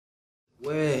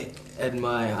We're at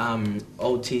my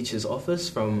old teacher's office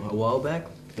from a while back,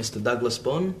 Mr. Douglas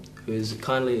Bond, who's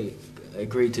kindly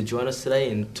agreed to join us today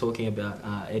in talking about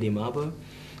Eddie Mabo.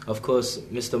 Of course,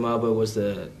 Mr. Mabo was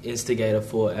the instigator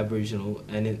for Aboriginal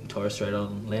and Torres Strait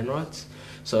Islander land rights,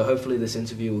 so hopefully this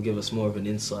interview will give us more of an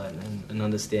insight and an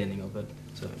understanding of it.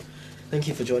 So, thank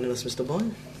you for joining us, Mr.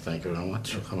 Bond. Thank you very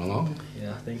much for coming along.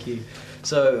 Yeah, thank you.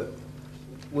 So,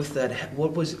 with that,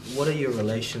 what are your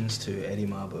relations to Eddie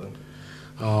Mabo?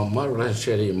 My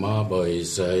relationship to Eddie Mabo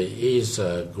is his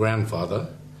grandfather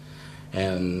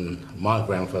and my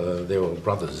grandfather. They were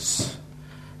brothers,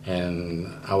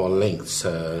 and our links,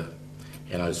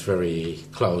 is very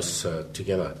close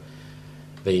together.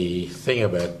 The thing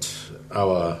about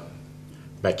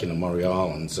back in the Murray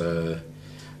Islands,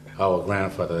 our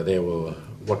grandfather, they were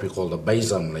what we call the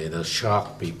Bazamle, the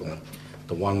shark people,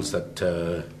 the ones that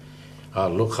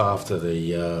look after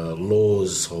the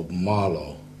laws of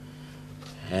Marlow.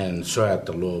 And throughout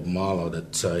the law of Marlow,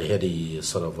 that Eddie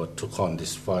sort of took on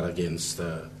this fight against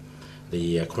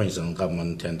the Queensland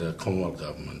government and the Commonwealth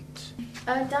government.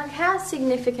 Doug, how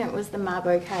significant was the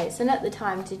Mabo case? And at the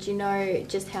time, did you know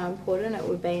just how important it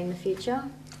would be in the future?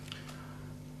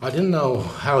 I didn't know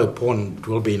how important it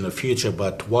will be in the future,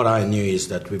 but what I knew is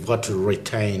that we've got to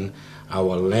retain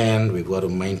our land, we've got to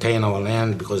maintain our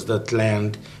land, because that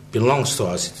land belongs to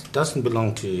us. It doesn't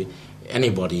belong to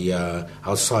anybody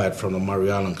outside from the Murray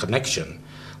Island connection.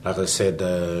 Like I said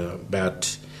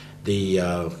about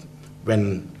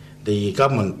when the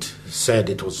government said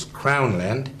it was Crown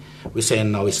land, we say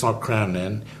no, it's not Crown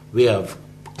land. We have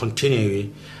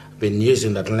continually been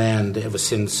using that land ever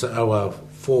since our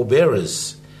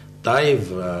forebearers.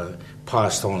 They've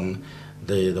passed on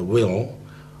the will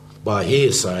by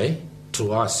hearsay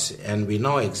to us, and we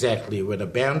know exactly where the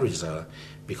boundaries are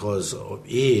because of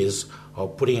years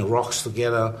of putting rocks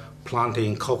together,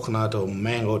 planting coconut or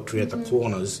mango tree at the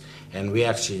corners, and we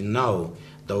actually know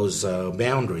those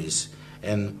boundaries,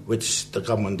 and which the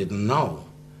government didn't know.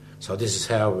 So this is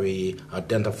how we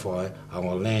identify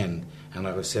our land. And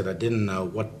like I said, I didn't know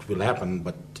what will happen,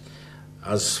 but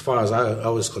as far as I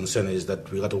was concerned is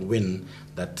that we got to win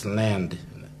that land,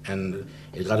 and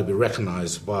it got to be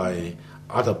recognized by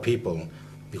other people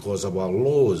because of our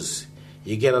laws.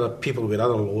 You get other people with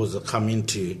other laws that come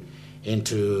into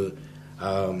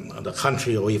the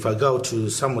country, or if I go to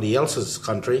somebody else's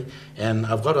country and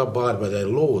I've got to abide by their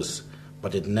laws,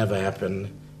 but it never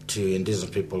happened to Indigenous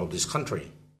people of this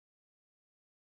country.